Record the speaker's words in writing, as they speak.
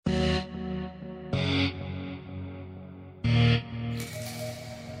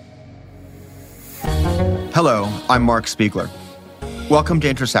Hello, I'm Marc Spiegler. Welcome to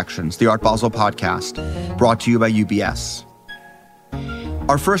Intersections, the Art Basel podcast, brought to you by UBS.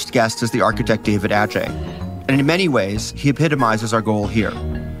 Our first guest is the architect David Adjaye, and in many ways, he epitomizes our goal here: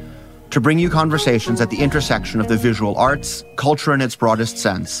 to bring you conversations at the intersection of the visual arts, culture in its broadest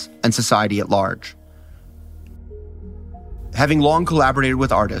sense, and society at large. Having long collaborated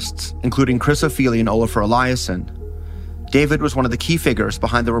with artists, including Chris Ofili and Olafur Eliasson, David was one of the key figures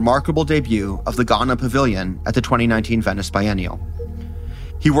behind the remarkable debut of the Ghana Pavilion at the 2019 Venice Biennial.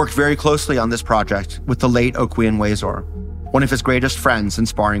 He worked very closely on this project with the late Okwui Enwezor, one of his greatest friends and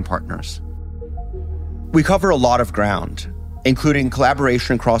sparring partners. We cover a lot of ground, including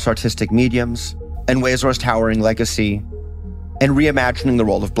collaboration across artistic mediums, Enwezor's towering legacy, and reimagining the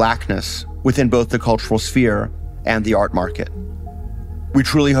role of Blackness within both the cultural sphere and the art market. We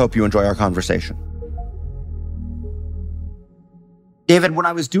truly hope you enjoy our conversation. David, when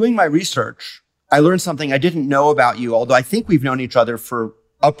I was doing my research, I learned something I didn't know about you, although I think we've known each other for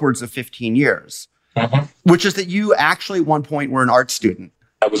upwards of 15 years, which is that you actually at one point were an art student.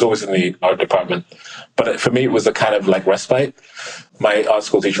 I was always in the art department, but for me, it was a kind of like respite. My art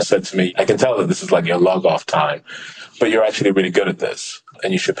school teacher said to me, I can tell that this is like your log off time, but you're actually really good at this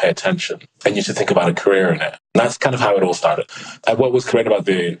and you should pay attention and you should think about a career in it. And that's kind of how it all started. And what was great about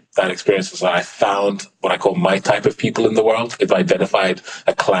that experience is that I found what I call my type of people in the world. It identified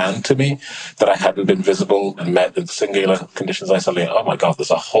a clan to me that I hadn't been visible and met in singular conditions. I suddenly, oh my God,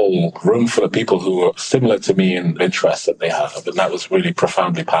 there's a whole room full of people who are similar to me in interests that they have. And that was really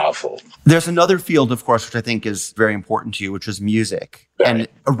profoundly powerful. There's another field, of course, which I think is very important to you, which is music. And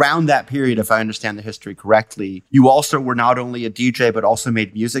around that period, if I understand the history correctly, you also were not only a DJ, but also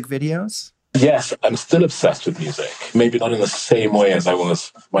made music videos? Yes, I'm still obsessed with music. Maybe not in the same way as I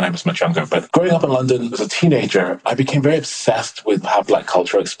was when I was much younger. But growing up in London as a teenager, I became very obsessed with how Black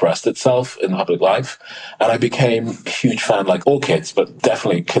culture expressed itself in public life. And I became a huge fan, like all kids, but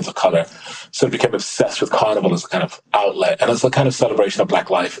definitely kids of color. So I became obsessed with Carnival as a kind of outlet and as a kind of celebration of Black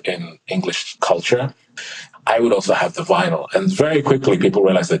life in English culture. I would also have the vinyl. And very quickly, people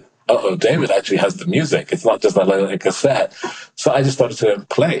realized that, David actually has the music. It's not just a cassette. So I just started to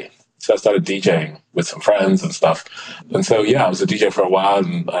play. So I started DJing with some friends and stuff. And so, I was a DJ for a while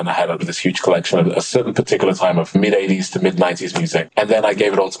and I had this huge collection of a certain particular time of mid-80s to mid-90s music. And then I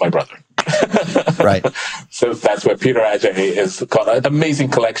gave it all to my brother. Right. So that's where Peter Adjaye has got an amazing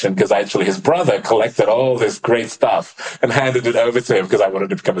collection because actually his brother collected all this great stuff and handed it over to him because I wanted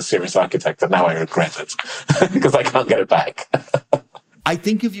to become a serious architect. And now I regret it because I can't get it back. I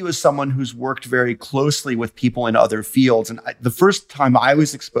think of you as someone who's worked very closely with people in other fields. And the first time I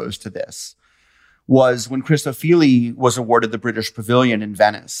was exposed to this was when Chris Ofili was awarded the British Pavilion in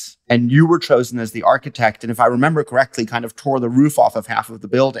Venice. And you were chosen as the architect. And if I remember correctly, kind of tore the roof off of half of the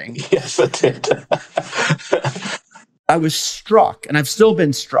building. Yes, I did. I was struck, and I've still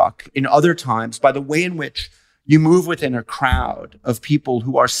been struck in other times, by the way in which you move within a crowd of people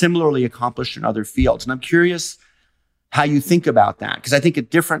who are similarly accomplished in other fields. And I'm curious how you think about that. Because I think at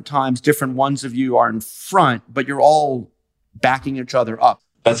different times, different ones of you are in front, but you're all backing each other up.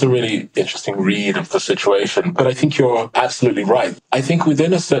 That's a really interesting read of the situation. But I think you're absolutely right. I think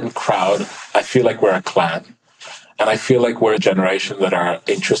within a certain crowd, I feel like we're a clan. And I feel like we're a generation that are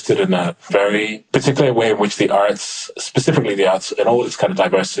interested in a very particular way in which the arts, specifically the arts and all its kind of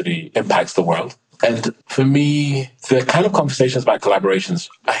diversity, impacts the world. And for me, the kind of conversations about collaborations,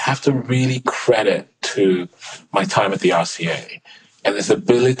 I have to really credit to my time at the RCA and this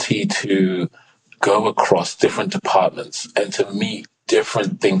ability to go across different departments and to meet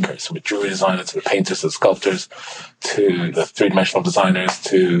different thinkers, from jewelry designers to the painters, to the sculptors, to the three-dimensional designers,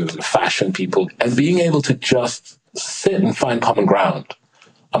 to the fashion people, and being able to just sit and find common ground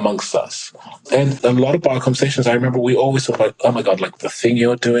amongst us. And a lot of our conversations, I remember we always thought like, oh my God, like the thing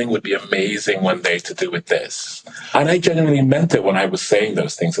you're doing would be amazing one day to do with this. And I genuinely meant it when I was saying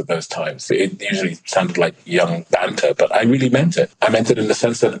those things at those times. It usually sounded like young banter, but I really meant it. I meant it in the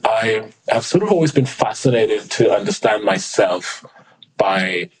sense that I have sort of always been fascinated to understand myself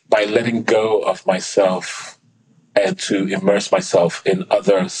by letting go of myself and to immerse myself in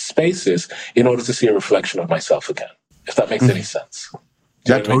other spaces in order to see a reflection of myself again, if that makes any sense.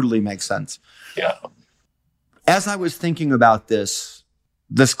 That totally makes sense. Yeah. As I was thinking about this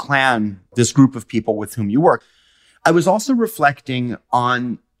clan, this group of people with whom you work, I was also reflecting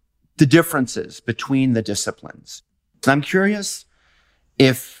on the differences between the disciplines. And I'm curious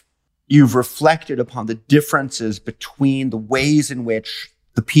if you've reflected upon the differences between the ways in which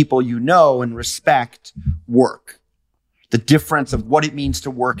the people you know and respect work. The difference of what it means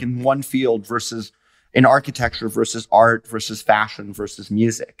to work in one field versus in architecture versus art versus fashion versus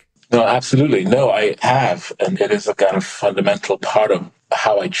music. No, absolutely. No, I have. And it is a kind of fundamental part of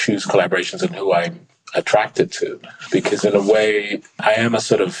how I choose collaborations and who I'm attracted to. Because in a way, I am a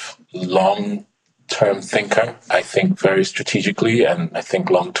sort of long term thinker. I think very strategically and I think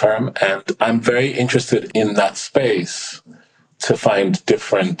long term. And I'm very interested in that space to find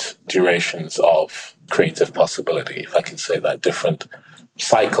different durations of creative possibility, if I can say that, different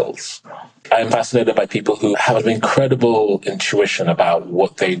cycles. I'm fascinated by people who have an incredible intuition about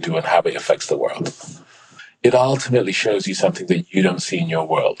what they do and how it affects the world. It ultimately shows you something that you don't see in your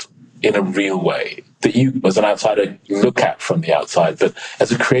world in a real way, that you, as an outsider, look at from the outside, but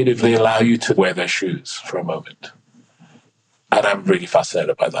as a creative, they allow you to wear their shoes for a moment. And I'm really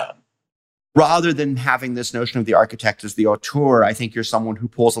fascinated by that. Rather than having this notion of the architect as the auteur, I think you're someone who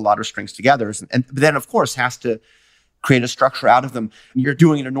pulls a lot of strings together and then, of course, has to create a structure out of them. You're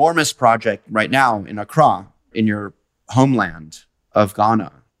doing an enormous project right now in Accra, in your homeland of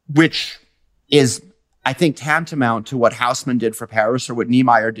Ghana, which is, I think, tantamount to what Haussmann did for Paris or what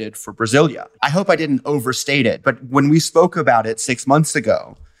Niemeyer did for Brasilia. I hope I didn't overstate it, but when we spoke about it 6 months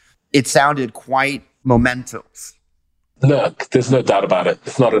ago, it sounded quite momentous. Look, there's no doubt about it.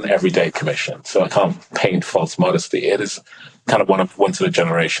 It's not an everyday commission, so I can't paint false modesty. It is kind of one of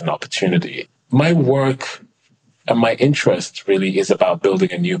once-in-a-generation opportunity. My work and my interest really is about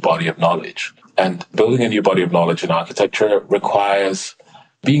building a new body of knowledge. And building a new body of knowledge in architecture requires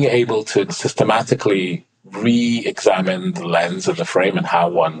being able to systematically re-examine the lens of the frame and how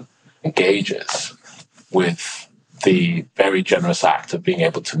one engages with the very generous act of being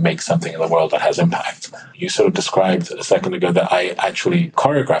able to make something in the world that has impact. You sort of described a second ago that I actually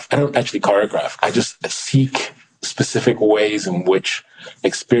choreograph. I don't actually choreograph. I just seek specific ways in which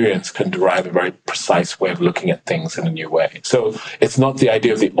experience can derive a very precise way of looking at things in a new way. So it's not the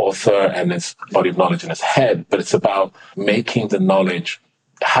idea of the author and his body of knowledge in his head, but it's about making the knowledge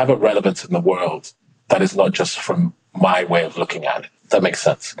have a relevance in the world that is not just from my way of looking at it. That makes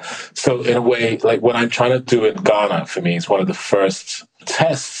sense. So in a way, like what I'm trying to do in Ghana, for me, is one of the first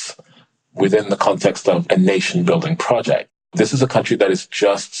tests within the context of a nation building project. This is a country that has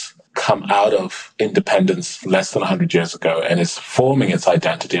just come out of independence less than 100 years ago and is forming its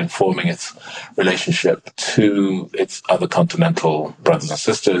identity and forming its relationship to its other continental brothers and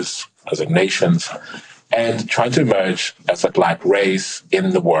sisters as in nations, and trying to emerge as a Black race in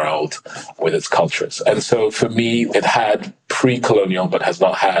the world with its cultures. And so for me, it had pre-colonial but has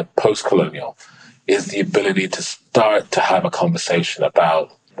not had post-colonial, is the ability to start to have a conversation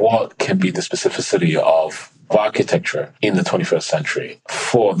about what can be the specificity of architecture in the 21st century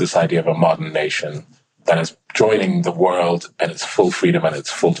for this idea of a modern nation that is joining the world and its full freedom and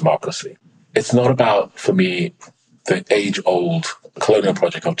its full democracy. It's not about, for me, the age-old colonial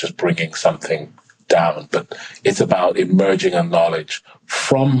project of just bringing something down, but it's about emerging a knowledge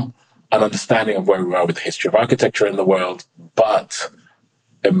from an understanding of where we are with the history of architecture in the world, but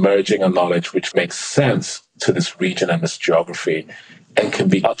emerging a knowledge which makes sense to this region and this geography and can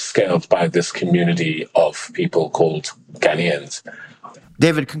be upscaled by this community of people called Ghanaians.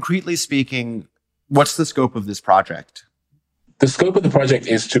 David, concretely speaking, what's the scope of this project? The scope of the project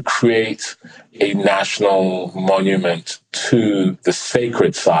is to create a national monument to the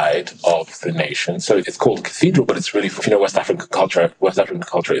sacred side of the nation. So it's called cathedral, but it's really, West African culture. West African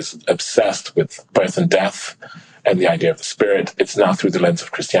culture is obsessed with birth and death and the idea of the spirit. It's now through the lens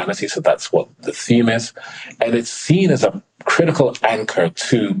of Christianity, so that's what the theme is. And it's seen as a critical anchor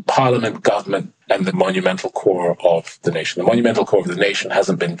to parliament, government, and the monumental core of the nation. The monumental core of the nation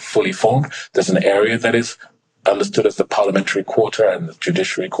hasn't been fully formed. There's an area that is understood as the parliamentary quarter and the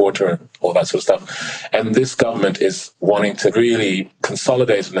judiciary quarter and all that sort of stuff. And this government is wanting to really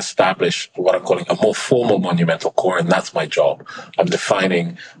consolidate and establish what I'm calling a more formal monumental core, and that's my job. I'm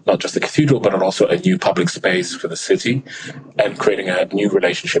defining not just the cathedral, but also a new public space for the city and creating a new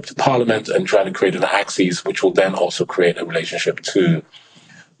relationship to parliament and trying to create an axis which will then also create a relationship to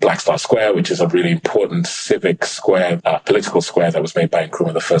Black Star Square, which is a really important civic square, political square that was made by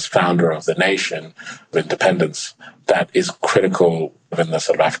Nkrumah, the first founder of the nation of independence, that is critical in the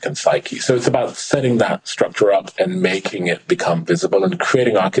South African psyche. So it's about setting that structure up and making it become visible and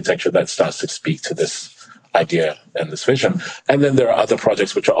creating architecture that starts to speak to this idea and this vision. And then there are other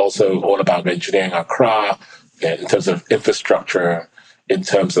projects which are also all about engineering Accra in terms of infrastructure, in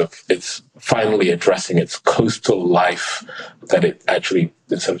terms of its finally addressing its coastal life, that it actually,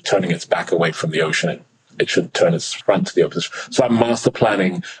 instead of turning its back away from the ocean, it It should turn its front to the opposition. So I'm master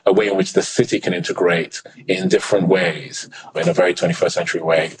planning a way in which the city can integrate in different ways. In a very 21st century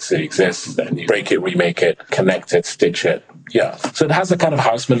way, the city exists, and you break it, remake it, connect it, stitch it. Yeah. So it has a kind of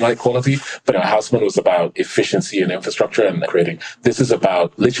Houseman-like quality, but Houseman was about efficiency and infrastructure and creating. This is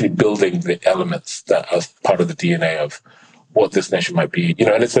about literally building the elements that are part of the DNA of what this nation might be.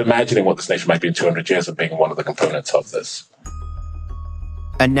 And it's imagining what this nation might be in 200 years and being one of the components of this.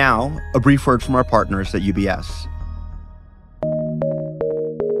 And now, a brief word from our partners at UBS.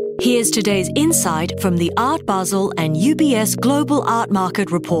 Here's today's insight from the Art Basel and UBS Global Art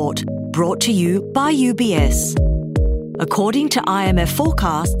Market Report, brought to you by UBS. According to IMF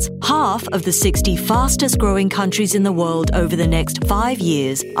forecasts, half of the 60 fastest growing countries in the world over the next 5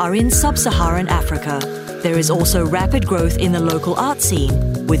 years are in sub-Saharan Africa. There is also rapid growth in the local art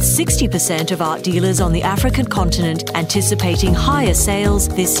scene, with 60% of art dealers on the African continent anticipating higher sales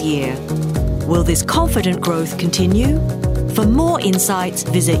this year. Will this confident growth continue? For more insights,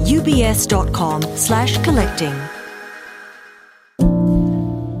 visit ubs.com/collecting.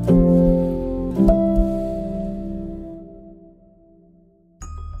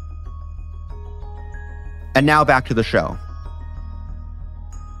 And now back to the show.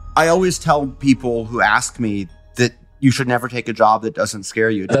 I always tell people who ask me that you should never take a job that doesn't scare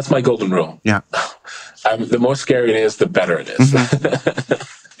you. That's my golden rule. Yeah. The more scary it is, the better it is.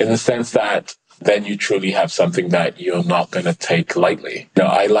 In the sense that then you truly have something that you're not going to take lightly.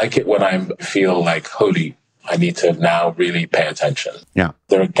 I like it when I feel like, holy, I need to now really pay attention. Yeah.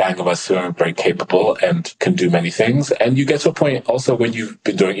 There are a gang of us who are very capable and can do many things. And you get to a point also when you've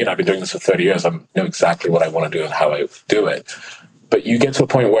been doing, I've been doing this for 30 years. I know exactly what I want to do and how I do it. But you get to a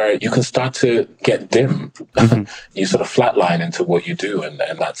point where you can start to get dim. You sort of flatline into what you do, and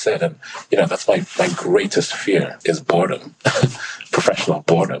that's it. And, that's my greatest fear is boredom, professional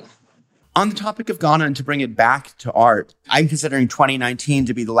boredom. On the topic of Ghana, and to bring it back to art, I'm considering 2019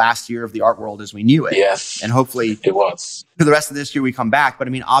 to be the last year of the art world as we knew it. Yes. And hopefully it was. For the rest of this year, we come back. But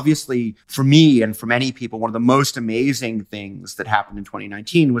obviously, for me and for many people, one of the most amazing things that happened in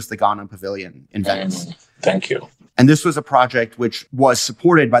 2019 was the Ghana Pavilion in Venice. Thank you. And this was a project which was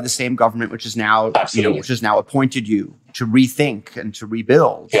supported by the same government, which is now, which has now appointed you to rethink and to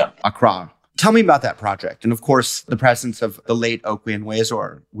rebuild Accra. Tell me about that project. And of course, the presence of the late Okwui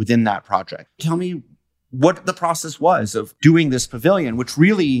Enwezor within that project. Tell me what the process was of doing this pavilion, which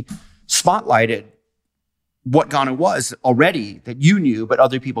really spotlighted what Ghana was already that you knew, but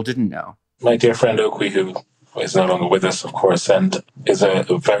other people didn't know. My dear friend Okwui, who is no longer with us, of course, and is a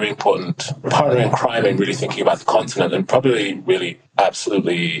very important partner in crime in really thinking about the continent, and probably really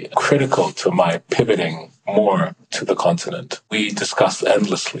absolutely critical to my pivoting more to the continent. We discussed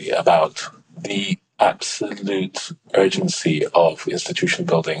endlessly about the absolute urgency of institution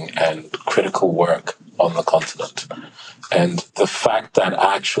building and critical work on the continent. And the fact that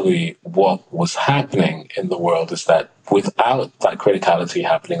actually what was happening in the world is that without that criticality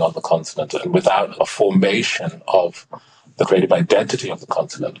happening on the continent and without a formation of the creative identity of the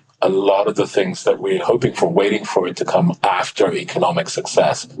continent, a lot of the things that we're hoping for, waiting for it to come after economic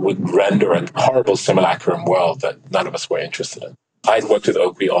success, would render a horrible simulacrum world that none of us were interested in. I'd worked with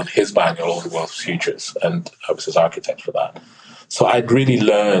Okwui on his biennial, All the World's Futures, and I was his architect for that. So I'd really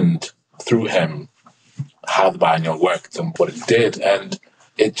learned through him how the biennial worked and what it did. And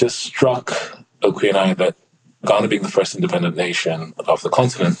it just struck Okwui and I that Ghana being the first independent nation of the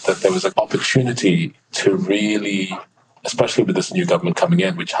continent, that there was an opportunity to really, especially with this new government coming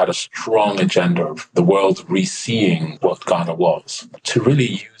in, which had a strong agenda of the world re-seeing what Ghana was, to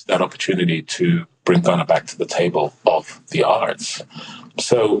really use that opportunity to bring Ghana back to the table of the arts.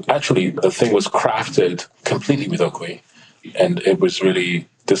 So actually, the thing was crafted completely with Okwui, and it was really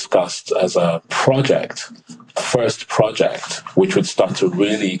discussed as a project, first project, which would start to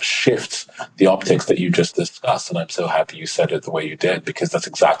really shift the optics that you just discussed. And I'm so happy you said it the way you did, because that's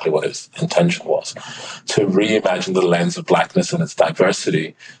exactly what its intention was, to reimagine the lens of Blackness and its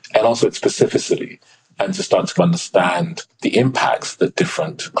diversity and also its specificity, and to start to understand the impacts that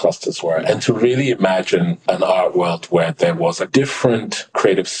different clusters were, and to really imagine an art world where there was a different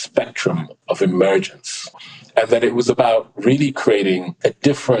creative spectrum of emergence, and that it was about really creating a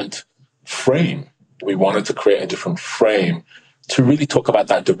different frame. We wanted to create a different frame to really talk about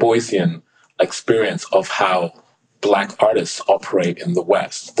that Du Boisian experience of how Black artists operate in the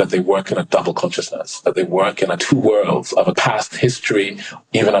West, that they work in a double consciousness, that they work in two worlds of a past history,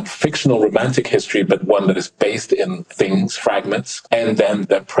 even a fictional romantic history, but one that is based in things, fragments, and then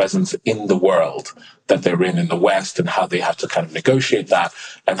their presence in the world that they're in the West, and how they have to kind of negotiate that,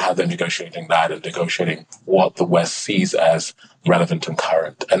 and how they're negotiating that and negotiating what the West sees as relevant and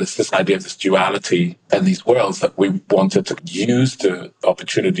current. And it's this idea of this duality and these worlds that we wanted to use the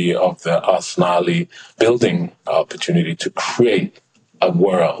opportunity of the Arsenali building opportunity to create a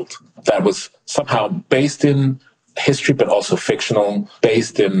world that was somehow based in history, but also fictional,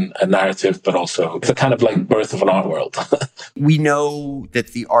 based in a narrative, but also it's a kind of like birth of an art world. We know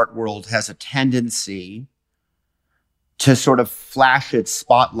that the art world has a tendency to sort of flash its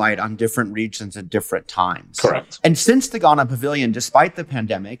spotlight on different regions at different times. Correct. And since the Ghana Pavilion, despite the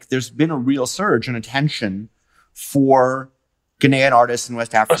pandemic, there's been a real surge in attention for Ghanaian artists and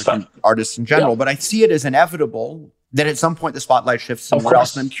West African artists in general. Yeah. But I see it as inevitable that at some point the spotlight shifts somewhere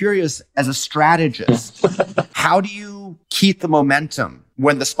else. And I'm curious, as a strategist, how do you keep the momentum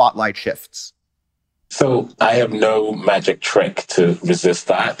when the spotlight shifts? So I have no magic trick to resist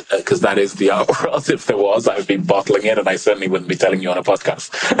that, because that is the art world. If there was, I would be bottling it, and I certainly wouldn't be telling you on a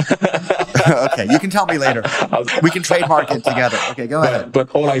podcast. Okay, you can tell me later. We can trademark it together. Okay, go ahead. But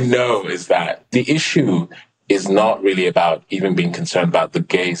all I know is that the issue is not really about even being concerned about the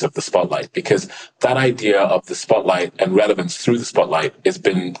gaze of the spotlight, because that idea of the spotlight and relevance through the spotlight has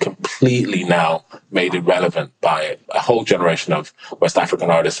been completely now made irrelevant by a whole generation of West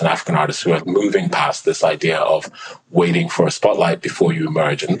African artists and African artists who are moving past this idea of waiting for a spotlight before you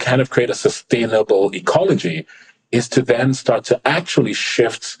emerge. And kind of create a sustainable ecology is to then start to actually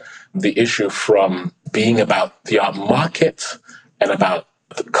shift the issue from being about the art market and about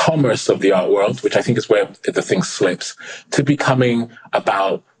the commerce of the art world, which I think is where the thing slips, to becoming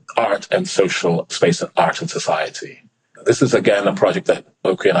about art and social space and art and society. This is, again, a project that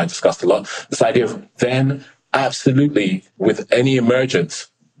Okwui and I discussed a lot. This idea of then absolutely, with any emergence,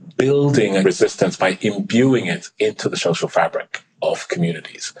 building a resistance by imbuing it into the social fabric of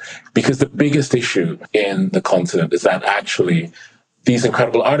communities. Because the biggest issue in the continent is that actually these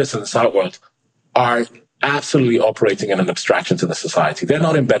incredible artists in this art world are absolutely operating in an abstraction to the society. They're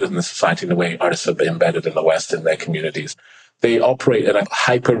not embedded in the society in the way artists are embedded in the West in their communities. They operate in a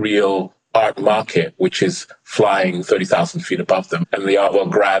hyper-real art market, which is flying 30,000 feet above them. And the art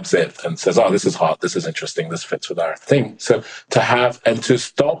world grabs it and says, oh, this is hot, this is interesting, this fits with our thing. So to have, and to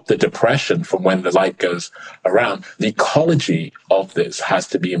stop the depression from when the light goes around, the ecology of this has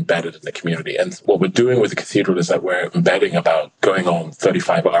to be embedded in the community. And what we're doing with the cathedral is that we're embedding about going on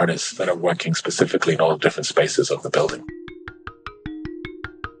 35 artists that are working specifically in all the different spaces of the building.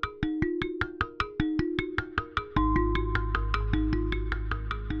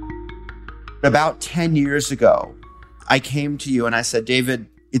 About 10 years ago, I came to you and I said, David,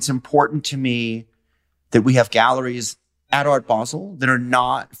 it's important to me that we have galleries at Art Basel that are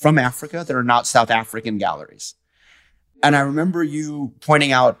not from Africa, that are not South African galleries. And I remember you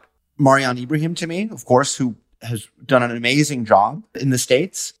pointing out Marianne Ibrahim to me, of course, who has done an amazing job in the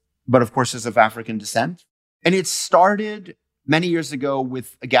States, but of course is of African descent. And it started many years ago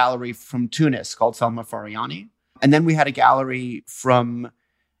with a gallery from Tunis called Salma Fariani. And then we had a gallery from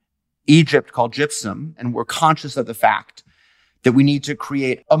Egypt called Gypsum, and we're conscious of the fact that we need to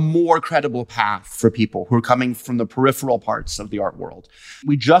create a more credible path for people who are coming from the peripheral parts of the art world.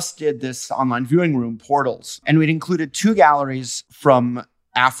 We just did this online viewing room, Portals, and we'd included two galleries from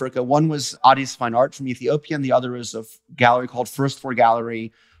Africa. One was Addis Fine Art from Ethiopia, and the other is a gallery called First Floor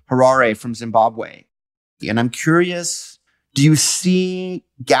Gallery Harare from Zimbabwe. And I'm curious, do you see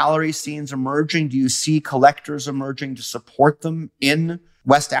gallery scenes emerging? Do you see collectors emerging to support them in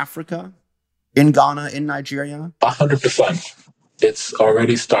West Africa, in Ghana, in Nigeria? 100%. It's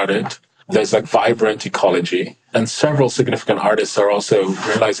already started. There's a vibrant ecology, and several significant artists are also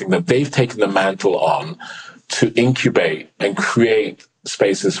realizing that they've taken the mantle on to incubate and create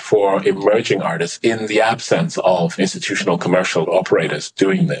spaces for emerging artists in the absence of institutional commercial operators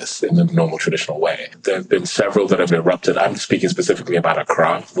doing this in the normal traditional way. There have been several that have erupted. I'm speaking specifically about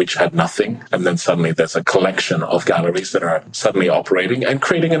Accra, which had nothing. And then suddenly there's a collection of galleries that are suddenly operating and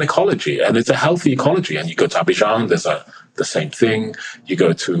creating an ecology. And it's a healthy ecology. And you go to Abidjan, there's the same thing. You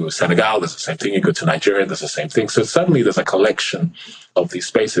go to Senegal, there's the same thing. You go to Nigeria, there's the same thing. So suddenly there's a collection of these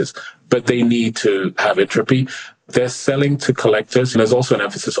spaces, but they need to have entropy. They're selling to collectors. And there's also an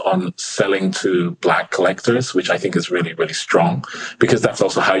emphasis on selling to Black collectors, which I think is really, really strong, because that's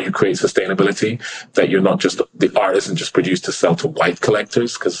also how you create sustainability, that you're not just, the art isn't just produced to sell to white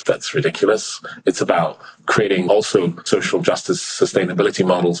collectors, because that's ridiculous. It's about creating also social justice sustainability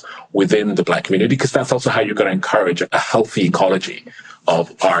models within the Black community, because that's also how you're going to encourage a healthy ecology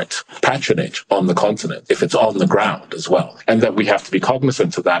of art patronage on the continent if it's on the ground as well. And that we have to be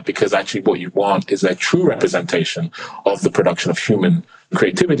cognizant of that, because actually what you want is a true representation of the production of human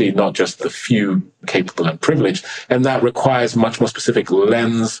creativity, not just the few capable and privileged. And that requires much more specific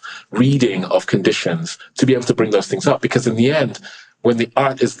lens reading of conditions to be able to bring those things up. Because in the end, when the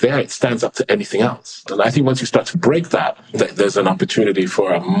art is there, it stands up to anything else. And I think once you start to break that, there's an opportunity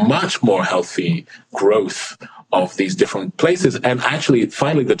for a much more healthy growth of these different places. And actually,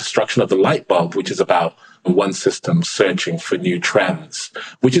 finally, the destruction of the light bulb, which is about one system searching for new trends,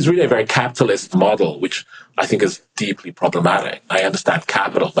 which is really a very capitalist model, which I think is deeply problematic. I understand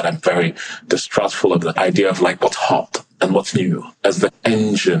capital, but I'm very distrustful of the idea of like what's hot and what's new as the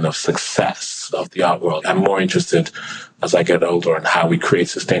engine of success of the art world. I'm more interested as I get older in how we create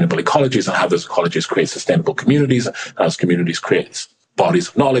sustainable ecologies and how those ecologies create sustainable communities, and how those communities create bodies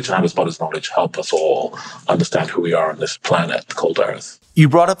of knowledge, and how those bodies of knowledge help us all understand who we are on this planet called Earth. You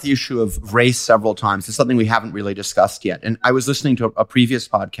brought up the issue of race several times. It's something we haven't really discussed yet. And I was listening to a previous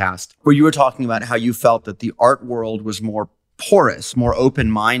podcast where you were talking about how you felt that the art world was more porous, more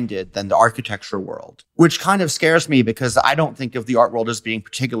open-minded than the architecture world, which kind of scares me because I don't think of the art world as being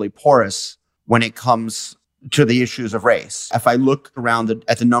particularly porous when it comes to the issues of race. If I look around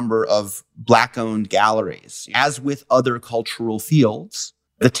at the number of Black-owned galleries, as with other cultural fields,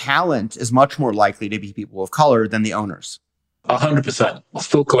 the talent is much more likely to be people of color than the owners. 100%.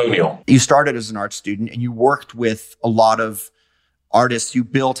 Still colonial. You started as an art student and you worked with a lot of artists. You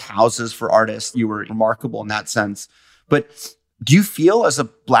built houses for artists. You were remarkable in that sense. But do you feel as a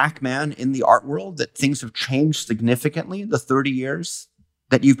Black man in the art world that things have changed significantly the 30 years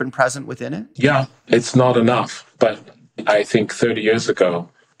that you've been present within it? Yeah, it's not enough. But I think 30 years ago,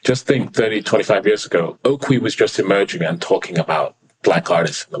 25 years ago, Okwui was just emerging and talking about Black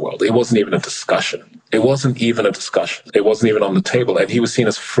artists in the world. It wasn't even a discussion. It wasn't even on the table. And he was seen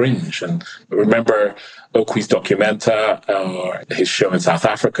as fringe. And remember Okui's documenta or his show in South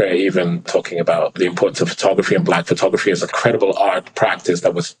Africa, even talking about the importance of photography and Black photography as a credible art practice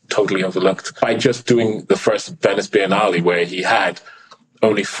that was totally overlooked by just doing the first Venice Biennale, where he had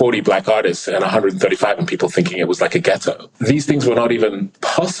only 40 Black artists and 135 and people thinking it was like a ghetto. These things were not even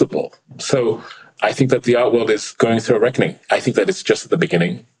possible. So I think that the art world is going through a reckoning. I think that it's just at the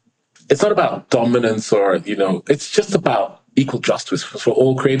beginning. It's not about dominance or, it's just about equal justice for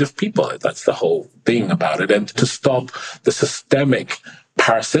all creative people. That's the whole thing about it. And to stop the systemic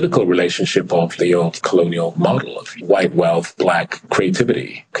parasitical relationship of the old colonial model of white wealth, Black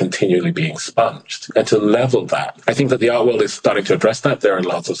creativity continually being sponged, and to level that. I think that the art world is starting to address that. There are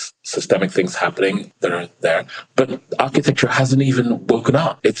lots of systemic things happening that are there, but architecture hasn't even woken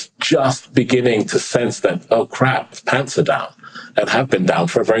up. It's just beginning to sense that, oh crap, pants are down and have been down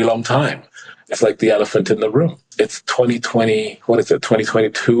for a very long time. It's like the elephant in the room. It's 2020,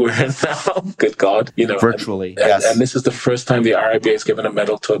 2022 we're in now? Good God. Virtually, yes. And this is the first time the RIBA has given a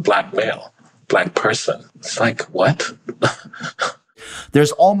medal to a Black male, Black person. It's like, what?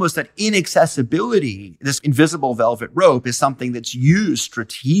 There's almost that inaccessibility. This invisible velvet rope is something that's used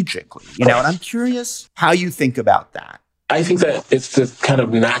strategically, and I'm curious how you think about that. I think that it's the kind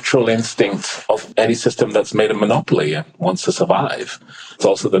of natural instinct of any system that's made a monopoly and wants to survive. It's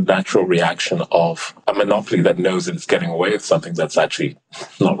also the natural reaction of a monopoly that knows that it's getting away with something that's actually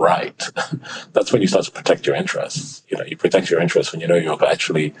not right. That's when you start to protect your interests. You protect your interests when you know you're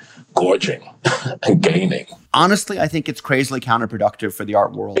actually gorging and gaining. Honestly, I think it's crazily counterproductive for the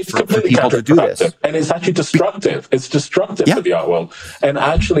art world for completely people to do this. And it's actually destructive. It's destructive for the art world. And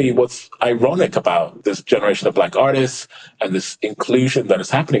actually, what's ironic about this generation of Black artists and this inclusion that is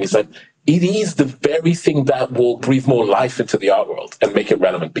happening is that it is the very thing that will breathe more life into the art world and make it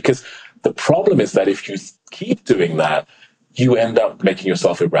relevant. Because the problem is that if you keep doing that, you end up making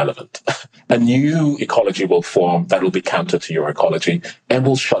yourself irrelevant. A new ecology will form that will be counter to your ecology and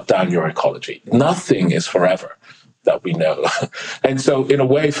will shut down your ecology. Nothing is forever that we know. And so in a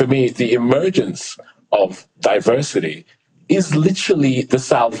way, for me, the emergence of diversity is literally the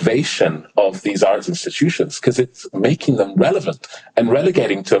salvation of these arts institutions, because it's making them relevant and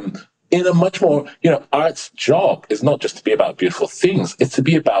relegating them in a much more, art's job is not just to be about beautiful things, it's to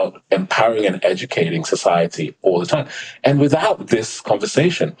be about empowering and educating society all the time. And without this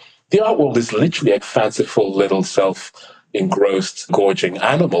conversation, the art world is literally a fanciful little self-engrossed, gorging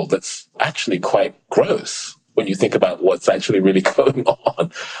animal that's actually quite gross when you think about what's actually really going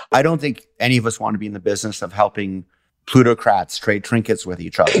on. I don't think any of us want to be in the business of helping plutocrats trade trinkets with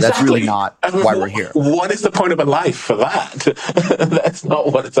each other. Exactly. That's really not why we're here. What is the point of a life for that? That's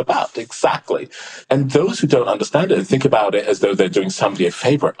not what it's about. Exactly. And those who don't understand it and think about it as though they're doing somebody a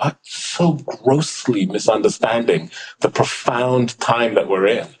favor are so grossly misunderstanding the profound time that we're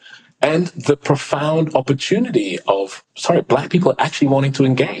in and the profound opportunity of, Black people actually wanting to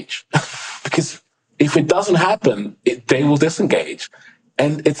engage. Because if it doesn't happen, they will disengage.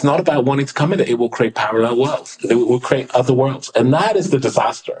 And it's not about wanting to come in it. It will create parallel worlds. It will create other worlds. And that is the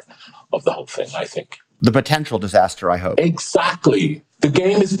disaster of the whole thing, I think. The potential disaster, I hope. Exactly. The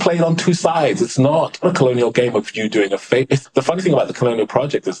game is played on two sides. It's not a colonial game of you doing a favor. The funny thing about the colonial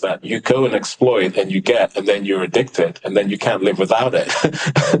project is that you go and exploit and you get, and then you're addicted, and then you can't live without it.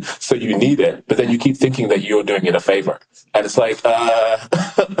 So you need it, but then you keep thinking that you're doing it a favor. And it's like,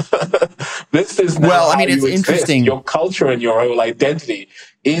 this is not well, I mean, how it's you exist. interesting. Your culture and your whole identity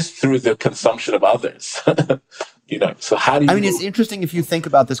is through the consumption of others. So how do you... I mean, it's interesting if you think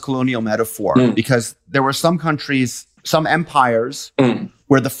about this colonial metaphor, because there were some countries, some empires,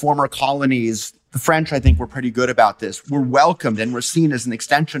 where the former colonies, the French, I think, were pretty good about this, were welcomed and were seen as an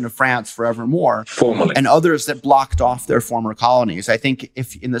extension of France forevermore. Formally. And others that blocked off their former colonies. I think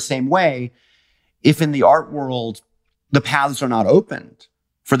if in the same way, if in the art world, the paths are not opened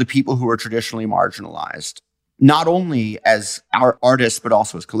for the people who are traditionally marginalized, not only as our artists, but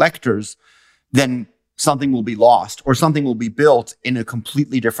also as collectors, then something will be lost or something will be built in a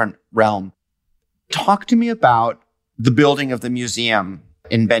completely different realm. Talk to me about the building of the museum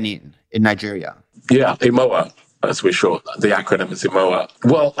in Benin, in Nigeria. Yeah, IMOA, as we're short. The acronym is IMOA.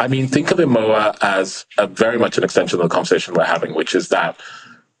 Well, I mean, think of IMOA as very much an extension of the conversation we're having, which is that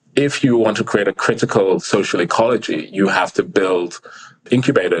if you want to create a critical social ecology, you have to build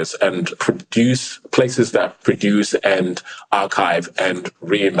incubators and produce places that produce and archive and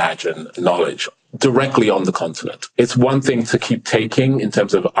reimagine knowledge directly on the continent. It's one thing to keep taking in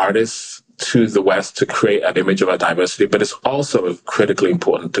terms of artists to the West to create an image of our diversity, but it's also critically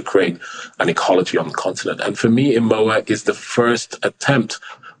important to create an ecology on the continent. And for me, IMOA is the first attempt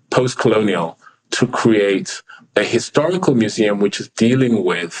post-colonial to create a historical museum which is dealing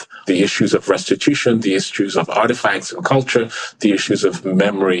with the issues of restitution, the issues of artifacts and culture, the issues of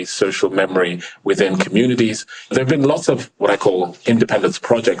memory, social memory within communities. There have been lots of what I call independence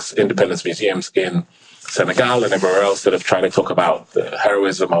projects, independence museums in Senegal and everywhere else that have tried to talk about the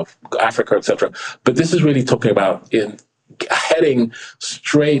heroism of Africa, etc. But this is really talking about in heading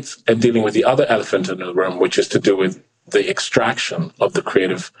straight and dealing with the other elephant in the room, which is to do with the extraction of the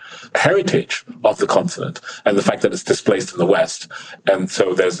creative heritage of the continent and the fact that it's displaced in the West. And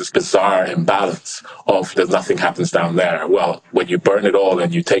so there's this bizarre imbalance of that nothing happens down there. Well, when you burn it all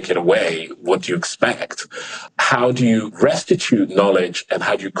and you take it away, what do you expect? How do you restitute knowledge and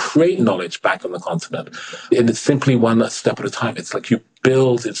how do you create knowledge back on the continent? And it's simply one step at a time. It's like you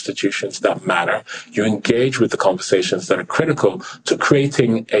build institutions that matter. You engage with the conversations that are critical to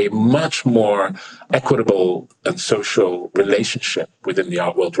creating a much more equitable and social relationship within the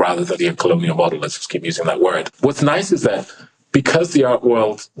art world rather than the colonial model. Let's just keep using that word. What's nice is that because the art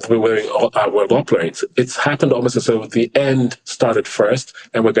world, the way art world operates, it's happened almost as though the end started first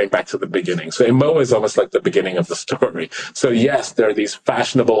and we're going back to the beginning. So IMOA is almost like the beginning of the story. So yes, there are these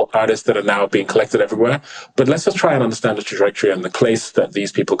fashionable artists that are now being collected everywhere, but let's just try and understand the trajectory and the place that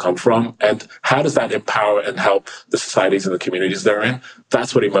these people come from and how does that empower and help the societies and the communities they're in.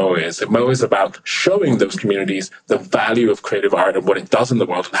 That's what IMOA is. IMOA is about showing those communities the value of creative art and what it does in the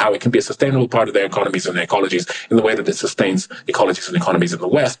world and how it can be a sustainable part of their economies and their ecologies in the way that it sustains ecologies and economies in the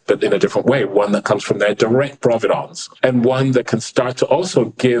West, but in a different way, one that comes from their direct provenance and one that can start to also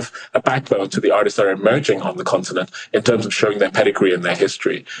give a backbone to the artists that are emerging on the continent in terms of showing their pedigree and their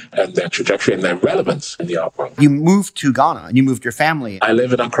history and their trajectory and their relevance in the art world. You moved to Ghana and you moved your family. I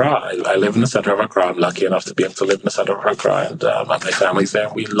live in Accra. I live in the center of Accra. I'm lucky enough to be able to live in the center of Accra and my family's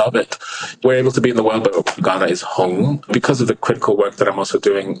there. We love it. We're able to be in the world, but Ghana is home. Because of the critical work that I'm also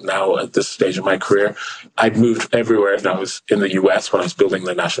doing now at this stage of my career, I've moved everywhere. And I was in the US when I was building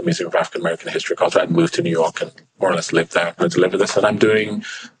the National Museum of African American History Culture. I'd moved to New York and more or less lived there and delivered this. And I'm doing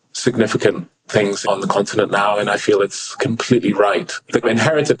significant things on the continent now, and I feel it's completely right. The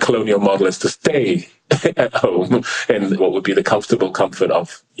inherited colonial model is to stay at home in what would be the comfortable comfort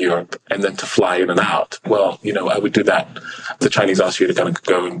of Europe and then to fly in and out. Well, I would do that. The Chinese ask you to kind of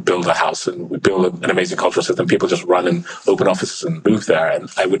go and build a house and we build an amazing cultural system. People just run and open offices and move there. And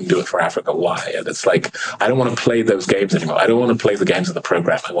I wouldn't do it for Africa. Why? And it's like, I don't want to play those games anymore. I don't want to play the games of the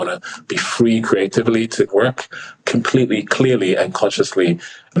program. I want to be free creatively to work completely, clearly and consciously,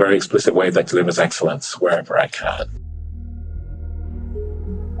 a very explicit way that delivers excellence wherever I can.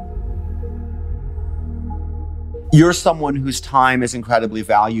 You're someone whose time is incredibly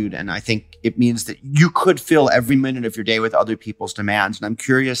valued, and I think it means that you could fill every minute of your day with other people's demands. And I'm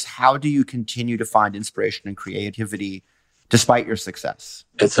curious, how do you continue to find inspiration and creativity despite your success?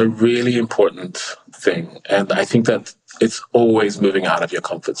 It's a really important thing. And I think that it's always moving out of your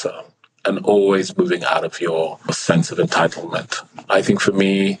comfort zone and always moving out of your sense of entitlement. I think for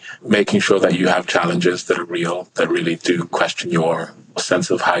me, making sure that you have challenges that are real, that really do question your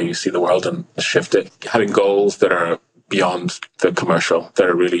sense of how you see the world and shift it. Having goals that are beyond the commercial, that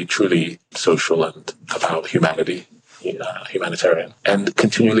are really, truly social and about humanity, humanitarian. And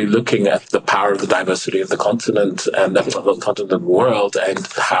continually looking at the power of the diversity of the continent and the continent world and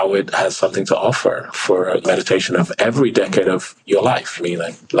how it has something to offer for meditation of every decade of your life. I mean,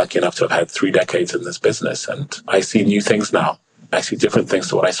 I'm lucky enough to have had 3 decades in this business, and I see new things now. I see different things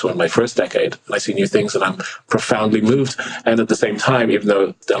to what I saw in my first decade. And I see new things and I'm profoundly moved. And at the same time, even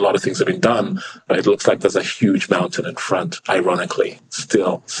though a lot of things have been done, it looks like there's a huge mountain in front, ironically,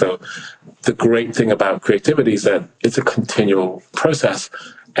 still. So the great thing about creativity is that it's a continual process.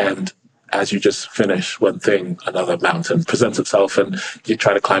 And as you just finish one thing, another mountain presents itself and you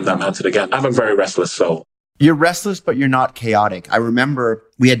try to climb that mountain again. I'm a very restless soul. You're restless, but you're not chaotic. I remember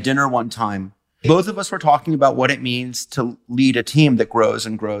we had dinner one time. Both of us were talking about what it means to lead a team that grows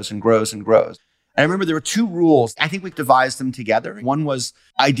and grows and grows and grows. And I remember there were 2 rules. I think we devised them together. One was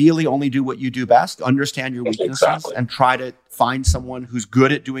ideally only do what you do best, understand your weaknesses, and try to find someone who's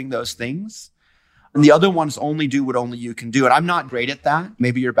good at doing those things. And the other one is only do what only you can do. And I'm not great at that.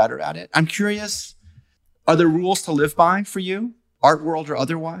 Maybe you're better at it. I'm curious, are there rules to live by for you? Art world or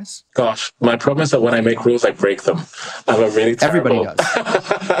otherwise? Gosh, my problem is that when I make rules, I break them. I'm a really terrible... Everybody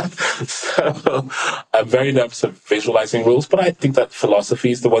does. So I'm very nervous of visualizing rules, but I think that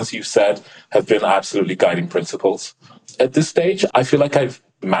philosophies, the ones you've said, have been absolutely guiding principles. At this stage, I feel like I've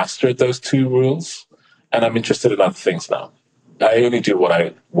mastered those 2 rules, and I'm interested in other things now. I only do what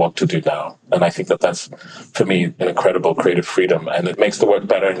I want to do now. And I think that that's, for me, an incredible creative freedom. And it makes the work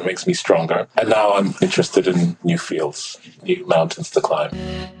better and it makes me stronger. And now I'm interested in new fields, new mountains to climb.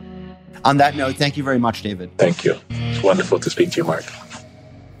 On that note, thank you very much, David. Thank you. It's wonderful to speak to you, Mark.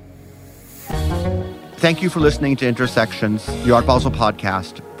 Thank you for listening to Intersections, the Art Basel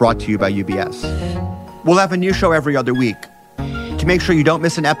podcast, brought to you by UBS. We'll have a new show every other week. To make sure you don't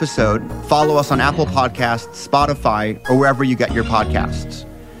miss an episode, follow us on Apple Podcasts, Spotify, or wherever you get your podcasts.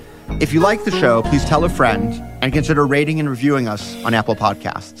 If you like the show, please tell a friend and consider rating and reviewing us on Apple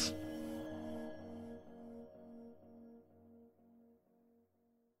Podcasts.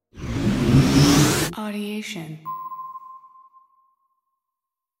 Audiation.